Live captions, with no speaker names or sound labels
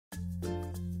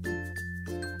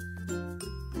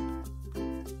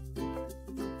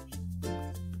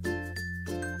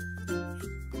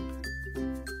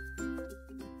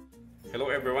Hello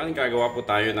everyone, gagawa po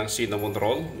tayo ng cinnamon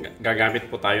roll. Gagamit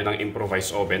po tayo ng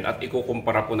improvised oven at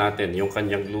ikukumpara po natin yung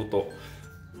kanyang luto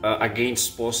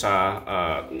against po sa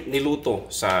niluto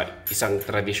sa isang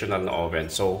traditional na oven.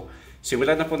 So,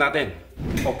 simulan na po natin.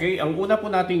 Okay, ang una po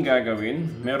natin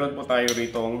gagawin, meron po tayo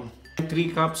ritong 3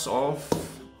 cups of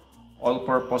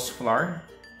all-purpose flour.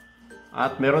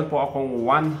 At meron po akong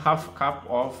 1/2 cup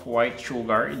of white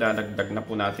sugar. Idadagdag na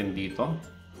po natin dito.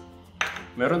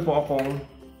 Meron po akong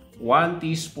 1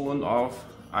 teaspoon of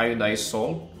iodized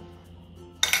salt.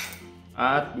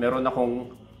 At meron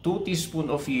akong 2 teaspoon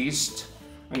of yeast.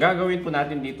 Ang gagawin po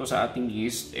natin dito sa ating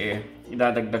yeast,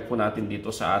 idadagdag po natin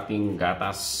dito sa ating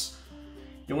gatas.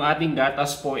 Yung ating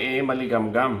gatas po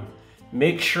maligamgam.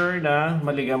 Make sure na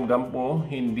maligamgam po,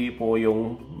 hindi po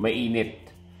yung mainit.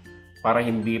 Para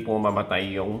hindi po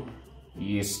mamatay yung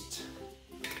yeast.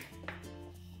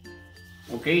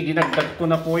 Okay, dinagdag ko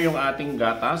na po yung ating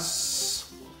gatas.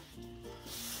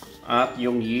 At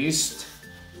yung yeast.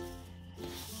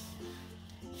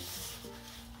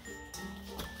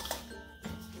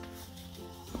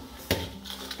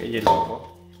 Ganyan lang po.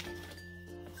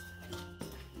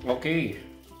 Okay.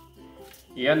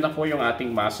 Iyan na po yung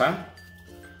ating masa.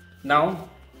 Now,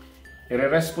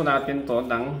 i-rest po natin to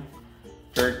ng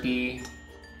 30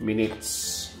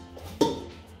 minutes.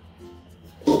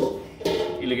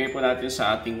 Ilagay po natin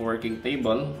sa ating working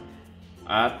table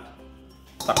at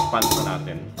takpan po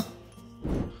natin.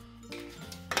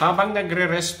 Habang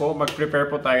nagre-rest po, mag-prepare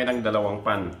po tayo ng dalawang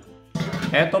pan.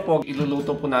 Ito po,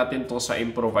 iluluto po natin to sa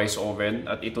improvised oven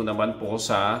at ito naman po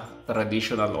sa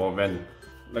traditional oven.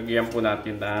 Lagyan po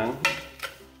natin ng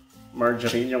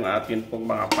margarine yung atin pong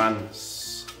mga pans.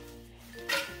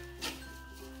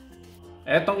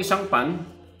 Etong isang pan,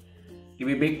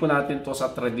 i-bake po natin to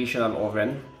sa traditional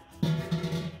oven.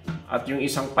 At yung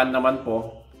isang pan naman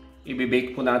po,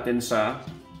 i-bake po natin sa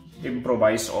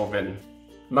improvised oven.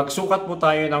 Magsukat po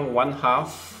tayo ng 1/2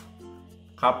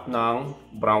 cup ng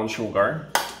brown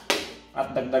sugar.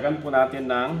 At dagdagan po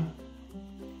natin ng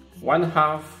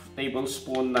 1/2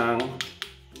 tablespoon ng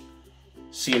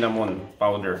cinnamon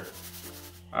powder.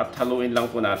 At haluin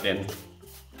lang po natin.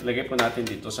 Ilagay po natin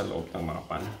dito sa loob ng mga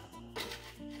pan.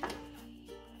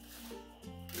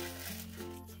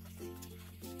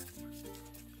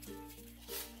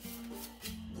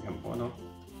 Yan po, no?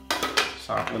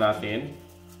 Saka po natin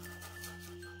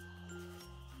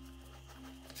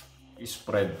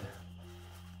i-spread.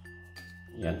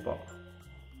 Yan po.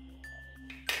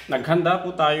 Naghanda po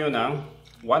tayo ng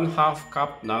 1/2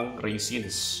 cup ng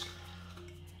raisins.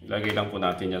 Ilagay lang po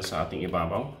natin yan sa ating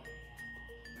ibabaw.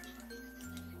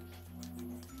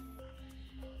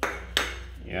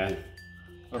 Yan.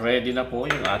 Ready na po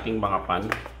yung ating mga pan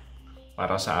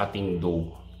para sa ating dough.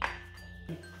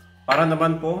 Para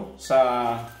naman po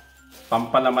sa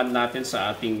pampalaman natin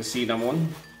sa ating cinnamon,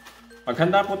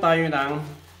 maghanda po tayo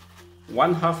ng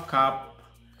 1/2 cup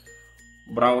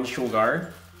brown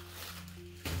sugar.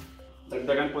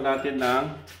 Dagdagan po natin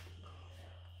ng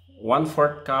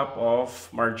 1/4 cup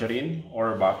of margarine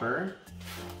or butter.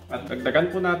 At dagdagan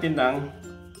po natin ng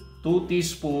 2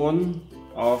 teaspoon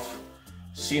of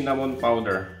cinnamon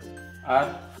powder.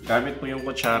 At gamit po yung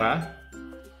kutsara,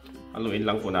 haluin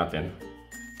lang po natin.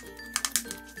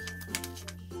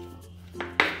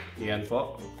 Yan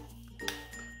po.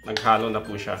 Naghalo na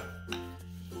po siya.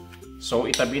 So,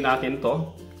 itabi natin to.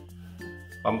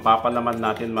 Pampapalaman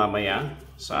natin mamaya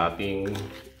sa ating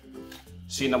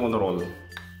cinnamon roll.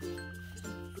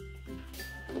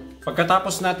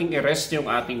 Pagkatapos nating i-rest yung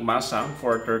ating masa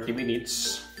for 30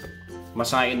 minutes,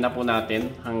 masain na po natin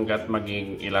hanggat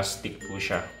maging elastic po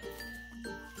siya.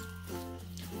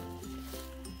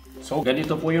 So,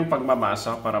 ganito po yung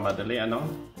pagmamasa para madali, ano?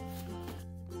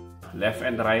 Left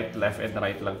and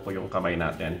right lang po yung kamay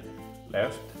natin.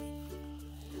 Left,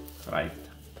 right.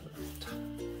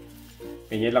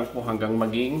 Ganyan lang po hanggang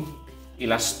maging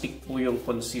elastic po yung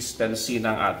consistency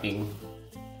ng ating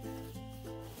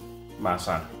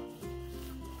masa.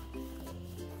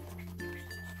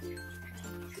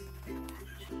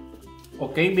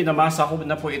 Okay, binamasa ko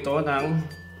na po ito ng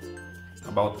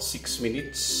about 6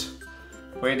 minutes.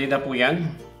 Pwede na po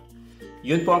yan.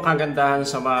 Yun po ang kagandahan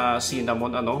sa mga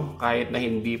cinnamon, kahit na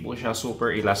hindi po siya super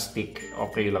elastic,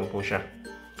 okay lang po siya.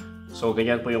 So,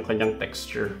 ganyan po yung kanyang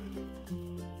texture.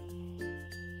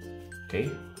 Okay,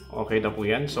 okay na po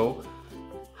yan. So,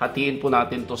 hatiin po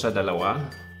natin to sa dalawa.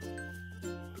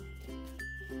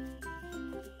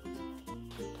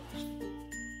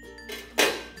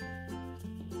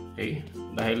 Okay,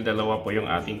 dahil dalawa po yung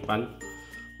ating pan.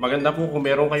 Maganda po kung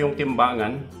meron kayong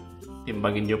timbangan,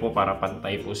 timbangin nyo po para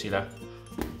pantay po sila.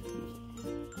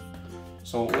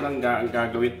 So unang ang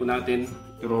gagawin po natin,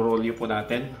 iro-roll po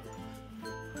natin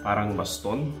parang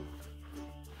baston.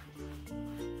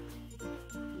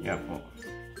 Yan po.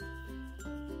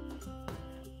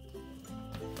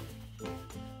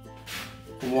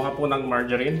 Kumuha po ng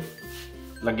margarine.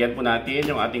 Lagyan po natin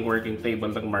yung ating working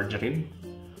table ng margarine.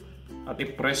 At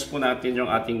i-press po natin yung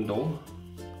ating dough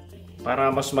para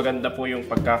mas maganda po yung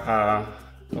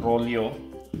pagkaka-rolyo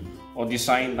o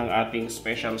design ng ating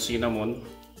special cinnamon.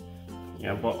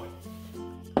 Yan po.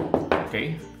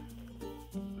 Okay.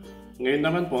 Ngayon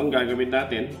naman po, ang gagawin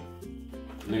natin,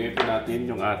 lagay po natin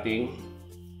yung ating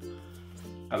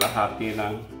kalahati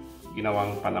ng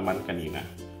ginawang palaman kanina.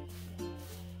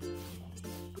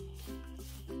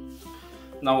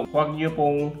 Now, huwag nyo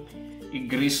pong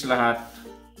i-grease lahat.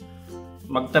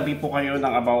 Magtabi po kayo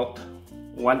ng about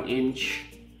 1 inch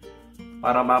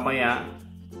para mamaya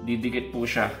didikit po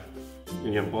siya.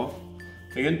 Ganyan po.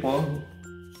 Ngayon po,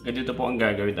 ganito po ang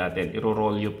gagawin natin.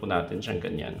 Iro-roll po natin siyang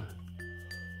ganyan.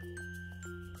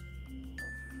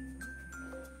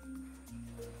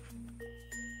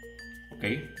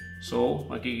 Okay? So,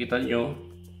 makikita nyo,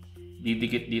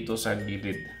 didikit dito sa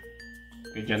gilid.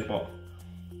 Ganyan po.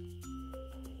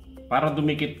 Para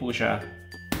dumikit po siya,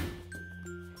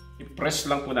 i-press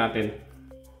lang po natin.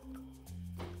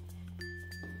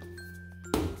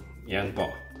 Yan po.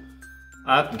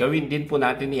 At gawin din po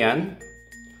natin yan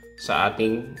sa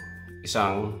ating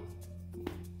isang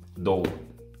dough.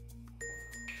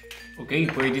 Okay,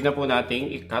 pwede na po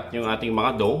nating i-cut yung ating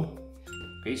mga dough.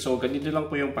 Okay, so ganito lang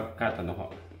po yung pag-cut.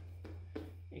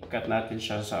 I-cut natin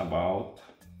siya sa about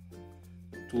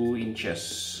 2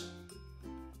 inches.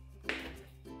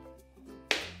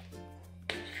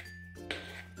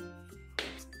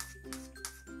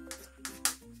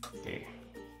 Okay.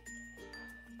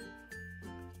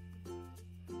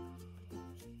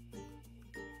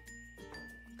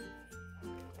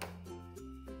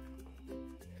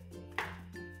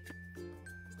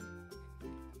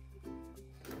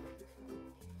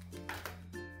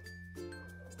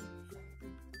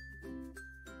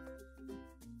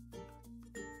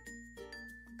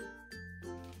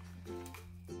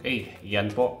 Okay,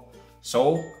 yan po.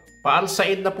 So,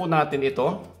 paalsain na po natin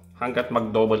ito hanggat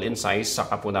mag-double in size,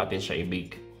 saka po natin siya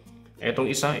i-bake. Itong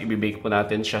isa, i-bake po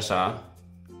natin siya sa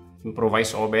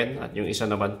improvised oven at yung isa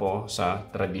naman po sa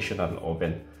traditional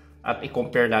oven. At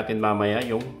i-compare natin mamaya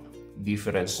yung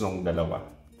difference ng dalawa.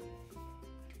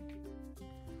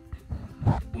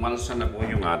 Umalsa na po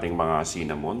yung ating mga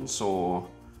cinnamon. So,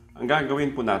 ang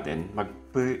gagawin po natin,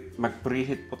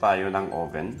 mag-preheat po tayo ng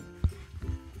oven.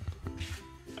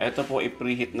 Ito po,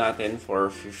 i-preheat natin for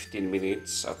 15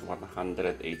 minutes at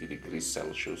 180 degrees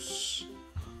Celsius.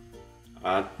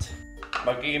 At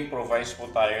mag-i-improvise po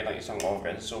tayo ng isang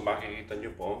oven. So makikita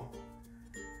nyo po,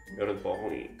 meron po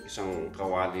akong isang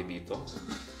kawali dito.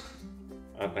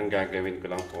 At ang gagawin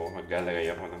ko lang po, maglalagay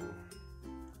ako ng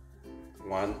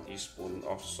 1 teaspoon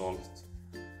of salt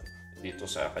dito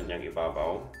sa kanyang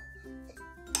ibabaw.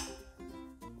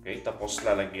 Okay, tapos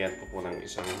lalagyan ko po ng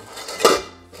isang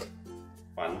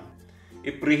pan.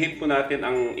 I-preheat po natin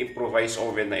ang improvised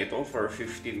oven na ito for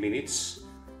 15 minutes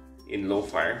in low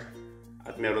fire.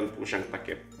 At meron po siyang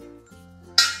takip.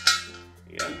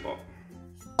 Yan po.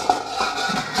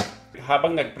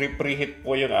 Habang nag-preheat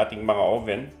po yung ating mga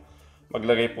oven,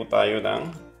 maglagay po tayo ng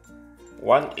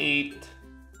 1/8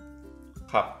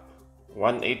 cup.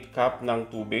 1/8 cup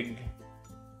ng tubig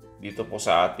dito po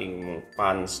sa ating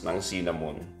pans ng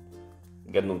cinnamon.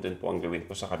 Ganun din po ang gawin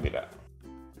ko sa kabila.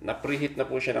 Na-preheat na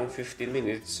po siya ng 15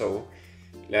 minutes, so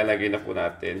ilalagay na po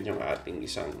natin yung ating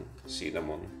isang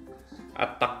cinnamon.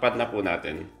 At takpan na po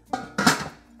natin.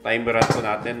 Timeran po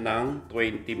natin ng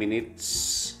 20 minutes.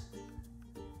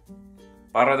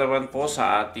 Para naman po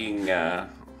sa ating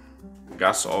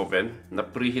gas oven,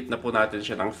 na-preheat na po natin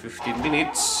siya ng 15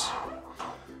 minutes.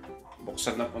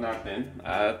 Buksan na po natin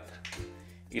at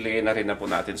ilagay na rin na po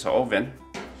natin sa oven.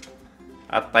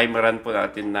 At timeran po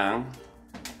natin ng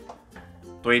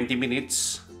 20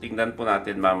 minutes. Tingnan po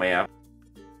natin mamaya.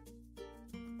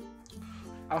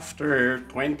 After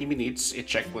 20 minutes,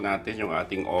 i-check po natin yung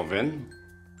ating oven.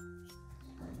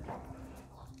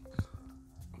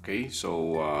 Okay,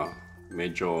 so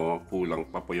medyo kulang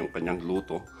pa po yung kanyang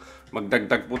luto.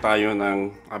 Magdagdag po tayo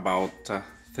ng about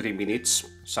 3 minutes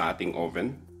sa ating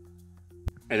oven.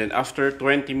 And then after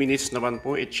 20 minutes naman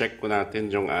po, i-check po natin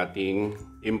yung ating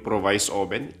improvised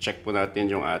oven. Check po natin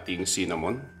yung ating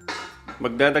cinnamon.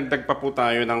 Magdadagdag pa po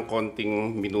tayo ng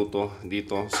konting minuto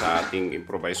dito sa ating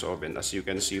improvised oven. As you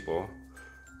can see po,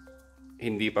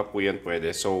 hindi pa po yan pwede.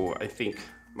 So, I think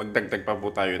magdagdag pa po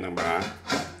tayo ng mga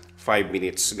 5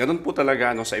 minutes. Ganun po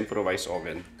talaga sa improvised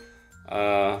oven.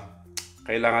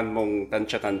 kailangan mong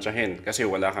tansya-tansyahin kasi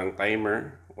wala kang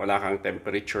timer, wala kang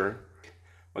temperature.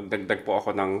 Magdagdag po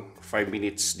ako ng 5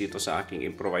 minutes dito sa aking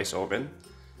improvised oven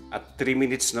at 3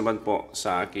 minutes naman po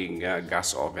sa aking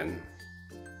gas oven.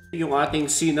 Yung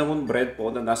ating cinnamon bread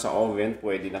po na nasa oven,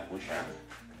 pwede na po siya.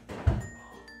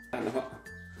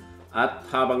 At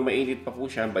habang mainit pa po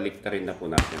siya, baliktarin na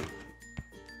po natin.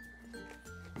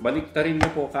 Baliktarin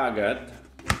niyo po kaagad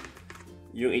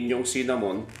yung inyong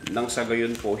cinnamon nang sa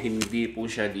gayon po hindi po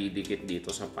siya didikit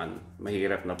dito sa pan.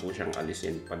 Mahirap na po siyang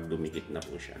alisin pag dumikit na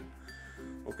po siya.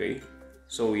 Okay?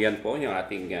 So yan po yung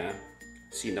ating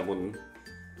cinnamon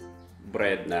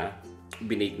bread na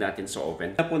binake natin sa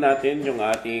oven. Na po natin yung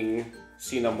ating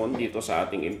cinnamon dito sa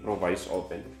ating improvised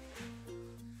oven.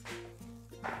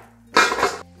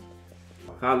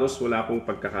 Halos wala pong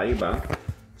pagkakaiba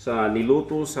sa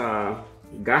niluto sa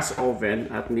gas oven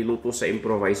at niluto sa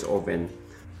improvised oven.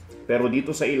 Pero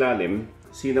dito sa ilalim,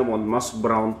 cinnamon mas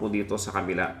brown po dito sa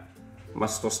kabila.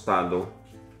 Mas tostado.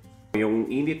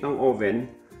 Yung init ng oven,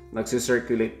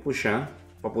 nagsisirculate po siya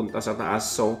papunta sa taas.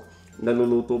 So,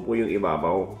 naluluto po yung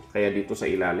ibabaw. Kaya dito sa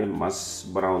ilalim, mas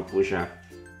brown po siya.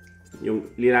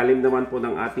 Yung ilalim naman po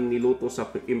ng ating niluto sa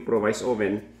improvised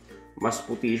oven, mas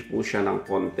puti po siya ng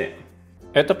konti.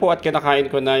 Ito po at kinakain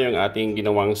ko na yung ating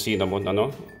ginawang cinnamon.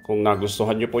 Kung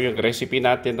nagustuhan nyo po yung recipe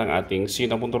natin ng ating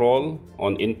cinnamon roll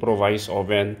on improvised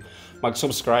oven,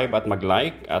 mag-subscribe at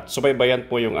mag-like at subaybayan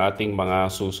po yung ating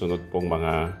mga susunod pong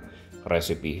mga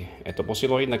recipe. Ito po si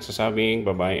Lloyd nagsasabing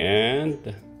bye-bye and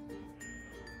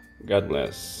God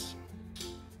bless.